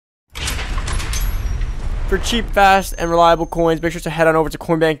For cheap, fast, and reliable coins, make sure to head on over to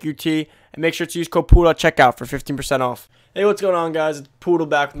Coinbank UT and make sure to use code Poodle at checkout for 15% off. Hey, what's going on, guys? It's Poodle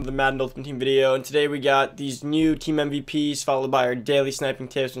back with the Madden Ultimate Team video, and today we got these new team MVPs followed by our daily sniping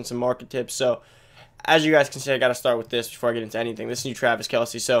tips and some market tips. So, as you guys can see, I got to start with this before I get into anything. This is new Travis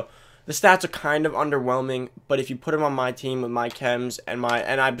Kelce. So, the stats are kind of underwhelming, but if you put him on my team with my chems and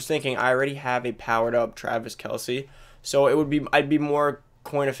I was thinking I already have a powered up Travis Kelce, so I'd be more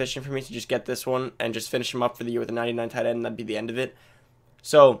coin efficient for me to just get this one and just finish him up for the year with a 99 tight end, and that'd be the end of it.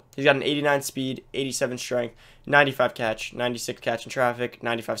 So he's got an 89 speed, 87 strength, 95 catch, 96 catch in traffic,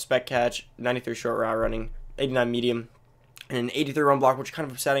 95 spec catch, 93 short route running, 89 medium, and an 83 run block, which is kind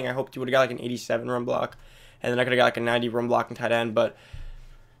of upsetting. I hoped he would have got like an 87 run block, and then I could have got like a 90 run block in tight end, but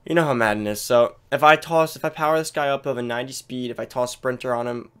you know how Madden is. So if I power this guy up of a 90 speed, if I toss sprinter on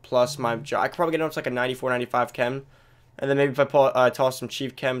him plus I could probably get him to like a 94, 95 chem. And then maybe if I toss some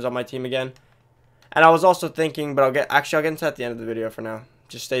chief chems on my team again. And I was also thinking, but I'll get into that at the end of the video for now.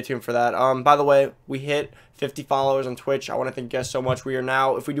 Just stay tuned for that. By the way, we hit 50 followers on Twitch. I want to thank you guys so much. We are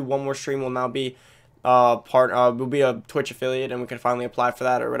now, if we do one more stream, we'll now be we'll be a Twitch affiliate, and we can finally apply for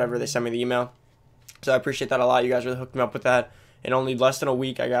that or whatever. They send me the email. So I appreciate that a lot. You guys really hooked me up with that. In only less than a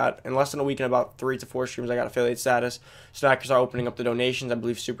week, in about 3 to 4 streams, I got affiliate status. So now I can start opening up the donations. I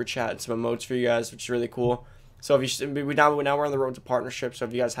believe super chat and some emotes for you guys, which is really cool. So if you now we're on the road to partnership. So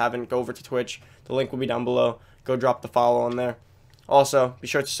if you guys haven't, go over to Twitch. The link will be down below. Go drop the follow on there. Also, be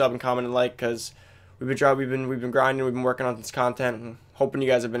sure to sub and comment and like, because we've been grinding. We've been working on this content. And hoping you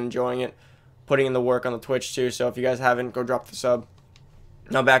guys have been enjoying it. Putting in the work on the Twitch too. So if you guys haven't, go drop the sub.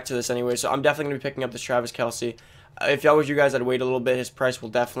 Now back to this anyway. So I'm definitely gonna be picking up this Travis Kelce. If I was you guys, I'd wait a little bit. His price will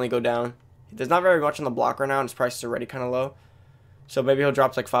definitely go down. There's not very much on the block right now, and his price is already kind of low. So maybe he'll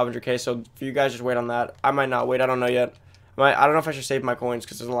drop to like 500k. So for you guys, just wait on that. I might not wait. I don't know yet. I don't know if I should save my coins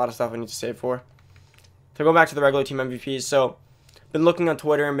because there's a lot of stuff I need to save for. So go back to the regular team MVPs. So been looking on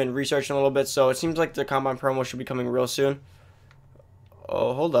Twitter and been researching a little bit. So it seems like the combine promo should be coming real soon.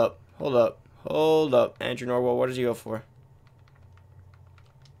 Oh, hold up. Andrew Norwell, what does he go for?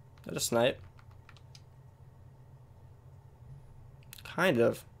 Is that a snipe? Kind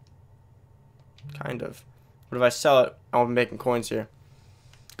of. But if I sell it, I'll be making coins here.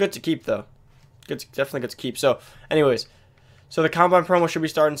 Good to keep, though. Definitely good to keep. So, anyways, so the combine promo should be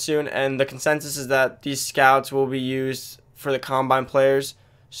starting soon, and the consensus is that these scouts will be used for the combine players.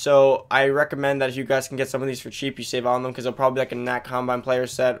 So I recommend that if you guys can get some of these for cheap, you save on them, because they'll probably be like a Nat combine player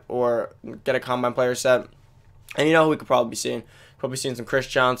set or get a combine player set. And you know who we could probably be seeing? Probably seeing some Chris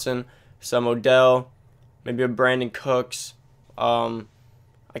Johnson, some Odell, maybe a Brandon Cooks.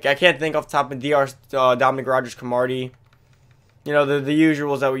 I can't think off the top of Dominic Rodgers-Cromartie. You know, the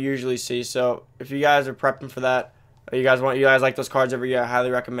usuals that we usually see. So if you guys are prepping for that, or you guys like those cards every year, I highly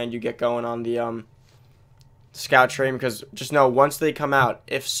recommend you get going on the scout train, because just know once they come out,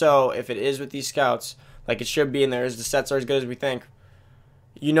 if it is with these scouts, like it should be in there, as the sets are as good as we think,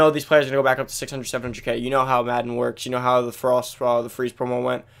 you know these players are going to go back up to 600, 700k. You know how Madden works. You know how the freeze promo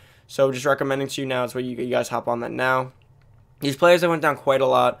went. So just recommending to you now, it's where you guys hop on that now. These players that went down quite a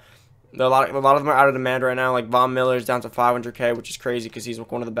lot. A lot of them are out of demand right now. Like Von Miller's down to 500k, which is crazy because he's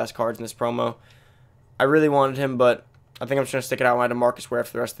one of the best cards in this promo. I really wanted him, but I think I'm just going to stick it out with my DeMarcus Ware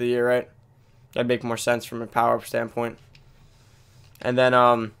for the rest of the year, right? That'd make more sense from a power standpoint. And then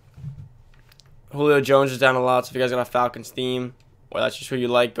Julio Jones is down a lot, so if you guys got a Falcons theme, or that's just who you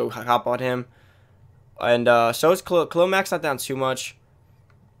like, go hop on him. And so is Khalil Mack's not down too much.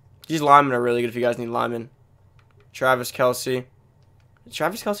 These linemen are really good if you guys need linemen. Travis Kelce. Did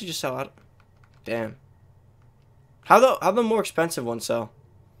Travis Kelce just sell out? Damn. How the more expensive ones sell?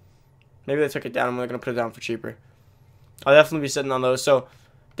 Maybe they took it down and they're gonna put it down for cheaper. I'll definitely be sitting on those. So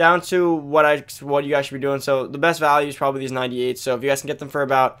down to what you guys should be doing. So the best value is probably these 98s. So if you guys can get them for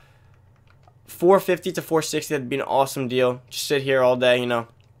about 450 to 460, that'd be an awesome deal. Just sit here all day, you know.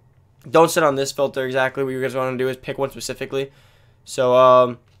 Don't sit on this filter exactly. What you guys want to do is pick one specifically.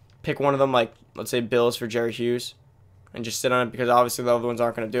 So pick one of them, like let's say Bills for Jerry Hughes. And just sit on it, because obviously the other ones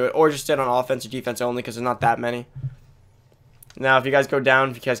aren't going to do it. Or just sit on offense or defense only, because there's not that many. Now, if you guys go down,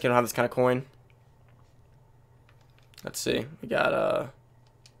 if you guys don't have this kind of coin. Let's see. We got,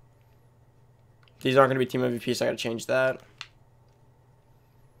 these aren't going to be team MVP, so I got to change that.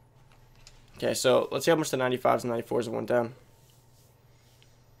 Okay, so let's see how much the 95s and 94s went down.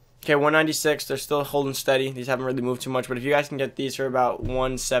 Okay, 196. They're still holding steady. These haven't really moved too much. But if you guys can get these for about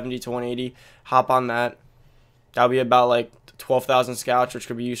 170 to 180, hop on that. That'll be about like 12,000 scouts, which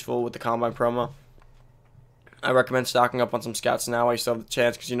could be useful with the combine promo. I recommend stocking up on some scouts now while you still have the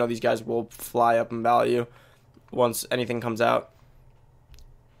chance, because you know these guys will fly up in value once anything comes out.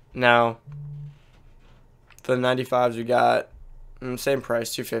 Now, For the 95s, we got same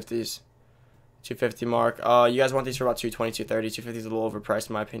price, 250s. 250 mark. You guys want these for about 220, 230. 250 is a little overpriced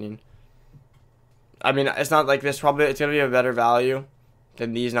in my opinion. I mean, it's not like this. Probably it's gonna be a better value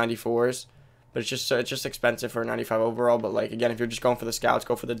than these 94s, but it's just expensive for a 95 overall. But like again, if you're just going for the scouts,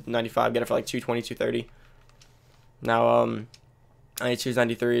 go for the 95. Get it for like 220, 230. Now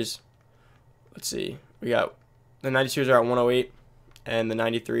 92s, 93s. Let's see. We got the 92s are at 108, and the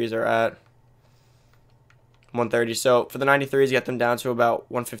 93s are at 130. So for the 93s, you get them down to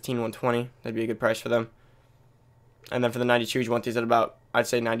about 115, 120. That'd be a good price for them. And then for the 92s, you want these at about, I'd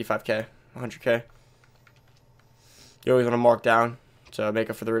say 95K, 100K. You always want to mark down to make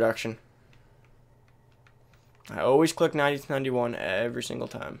up for the reduction. I always click 90 to 91 every single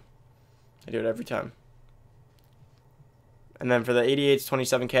time. I do it every time. And then for the 88s,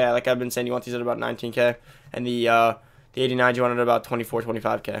 27K, like I've been saying, you want these at about 19K. And the 89s, you want it at about 24,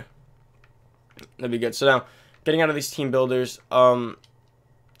 25K. That'd be good. So now, getting out of these team builders,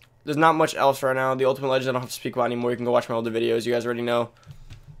 there's not much else right now. The Ultimate Legends I don't have to speak about anymore. You can go watch my older videos. You guys already know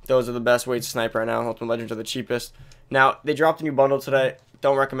those are the best ways to snipe right now. Ultimate Legends are the cheapest. Now, they dropped a new bundle today.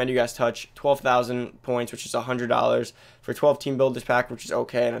 Don't recommend you guys touch. 12,000 points, which is $100 for 12 team builders pack, which is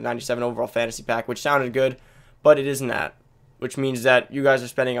okay, and a 97 overall fantasy pack, which sounded good, but it isn't that. Which means that you guys are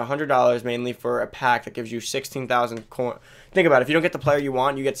spending $100 mainly for a pack that gives you 16,000 coins. Think about it. If you don't get the player you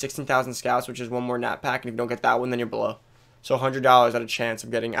want, you get 16,000 scouts, which is one more nat pack. And if you don't get that one, then you're below. So $100 at a chance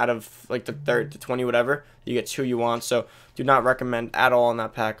of getting out of like the 30 to 20, whatever. You get 2 you want. So do not recommend at all on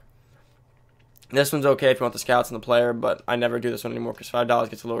that pack. This one's okay if you want the scouts and the player, but I never do this one anymore because $5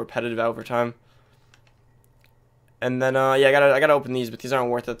 gets a little repetitive over time. And then yeah, I gotta open these, but these aren't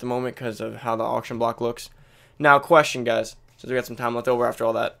worth it at the moment because of how the auction block looks. Now, question, guys. Since we got some time left over after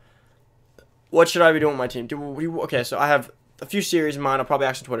all that, what should I be doing with my team? Okay, so I have a few series in mind. I'll probably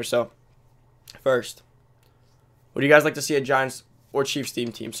ask on Twitter. So, first, would you guys like to see a Giants or Chiefs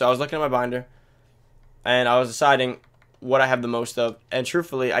team? So I was looking at my binder, and I was deciding what I have the most of. And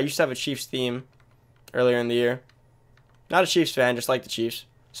truthfully, I used to have a Chiefs theme earlier in the year. Not a Chiefs fan, just like the Chiefs.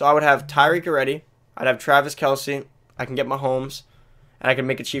 So I would have Tyreek already. I'd have Travis Kelce. I can get Mahomes, and I can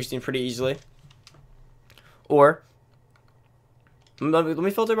make a Chiefs team pretty easily. Or let me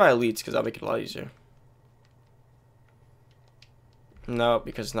filter by elites because that'll make it a lot easier. No,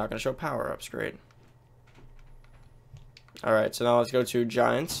 because it's not going to show power-ups. Great. Alright, so now let's go to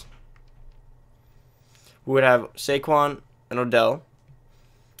Giants. We would have Saquon and Odell.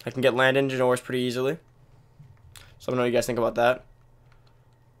 I can get Landon Janoris pretty easily. So let me know what you guys think about that.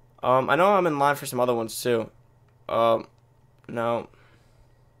 I know I'm in line for some other ones too. No.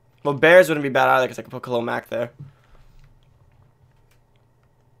 Well, Bears wouldn't be bad either because I could put Khalil Mack there.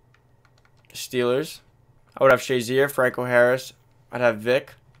 Steelers. I would have Shazier, Franco Harris. I'd have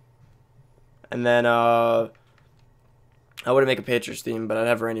Vic. And then I wouldn't make a Patriots team, but I'd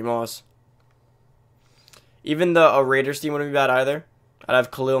have Randy Moss. Even the Raiders team wouldn't be bad either. I'd have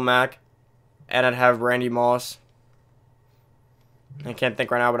Khalil Mack. And I'd have Randy Moss. I can't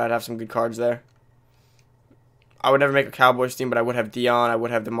think right now, but I'd have some good cards there. I would never make a Cowboys team, but I would have Dion. I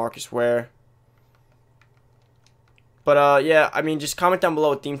would have DeMarcus Ware. But, yeah, I mean, just comment down below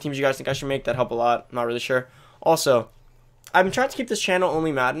what theme teams you guys think I should make. That'd help a lot. I'm not really sure. Also, I've been trying to keep this channel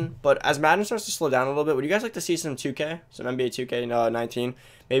only Madden, but as Madden starts to slow down a little bit, would you guys like to see some 2K? Some NBA 2K19?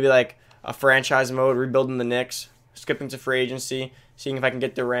 Maybe, like, a franchise mode, rebuilding the Knicks, skipping to free agency, seeing if I can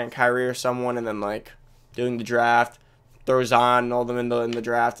get Durant, Kyrie, or someone, and then, like, doing the draft, throw Zon and all them in the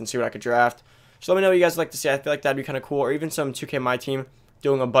draft and see what I could draft. So let me know what you guys would like to see. I feel like that'd be kind of cool. Or even some 2K My Team,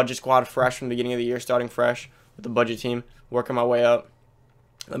 doing a budget squad fresh from the beginning of the year, starting fresh with the budget team, working my way up.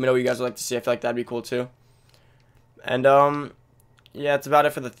 Let me know what you guys would like to see. I feel like that'd be cool too. And yeah, that's about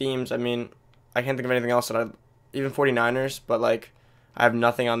it for the themes. I mean, I can't think of anything else that even 49ers, but like I have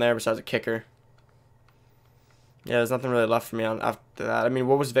nothing on there besides a kicker. Yeah, there's nothing really left for me on after that. I mean,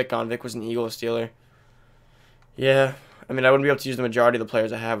 what was Vic on? Vic was an Eagle, a Steeler. Yeah, I mean, I wouldn't be able to use the majority of the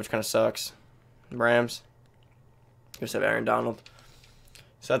players I have, which kind of sucks. Rams. Just have Aaron Donald.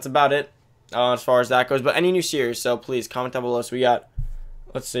 So that's about it as far as that goes. But any new series, so please comment down below. So we got,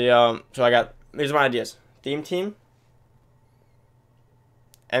 let's see, so I got, these are my ideas. Theme team.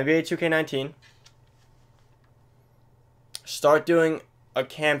 NBA 2K19. Start doing a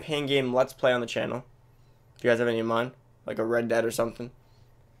campaign game Let's Play on the channel. If you guys have any in mind, like a Red Dead or something.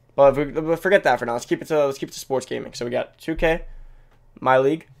 But forget that for now. Let's keep it to sports gaming. So we got 2K, My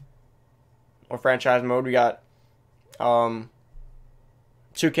League, or franchise mode. We got 2K,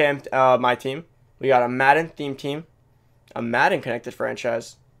 My Team. We got a Madden theme team, a Madden connected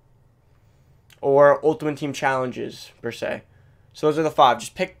franchise, or Ultimate Team challenges per se. So those are the 5.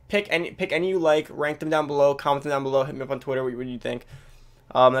 Just pick any you like, rank them down below, comment them down below, hit me up on Twitter. What do you think?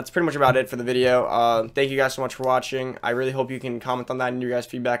 That's pretty much about it for the video. Thank you guys so much for watching. I really hope you can comment on that and your guys'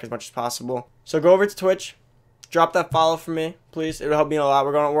 feedback as much as possible. So go over to Twitch, drop that follow for me, please. It'll help me a lot.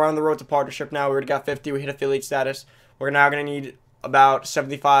 We're on the road to partnership now. We already got 50. We hit affiliate status. We're now gonna need about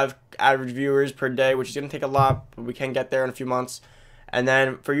 75 average viewers per day, which is gonna take a lot, but we can get there in a few months. And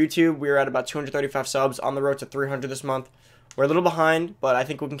then for YouTube, we're at about 235 subs, on the road to 300 this month. We're a little behind, but I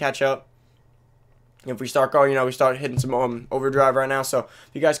think we can catch up. If we start going, we start hitting some overdrive right now. So if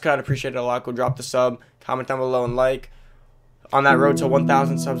you guys could, I'd appreciate it a lot. Go drop the sub, comment down below, and like. On that road to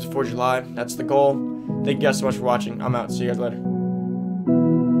 1,000 subs before July. That's the goal. Thank you guys so much for watching. I'm out. See you guys later.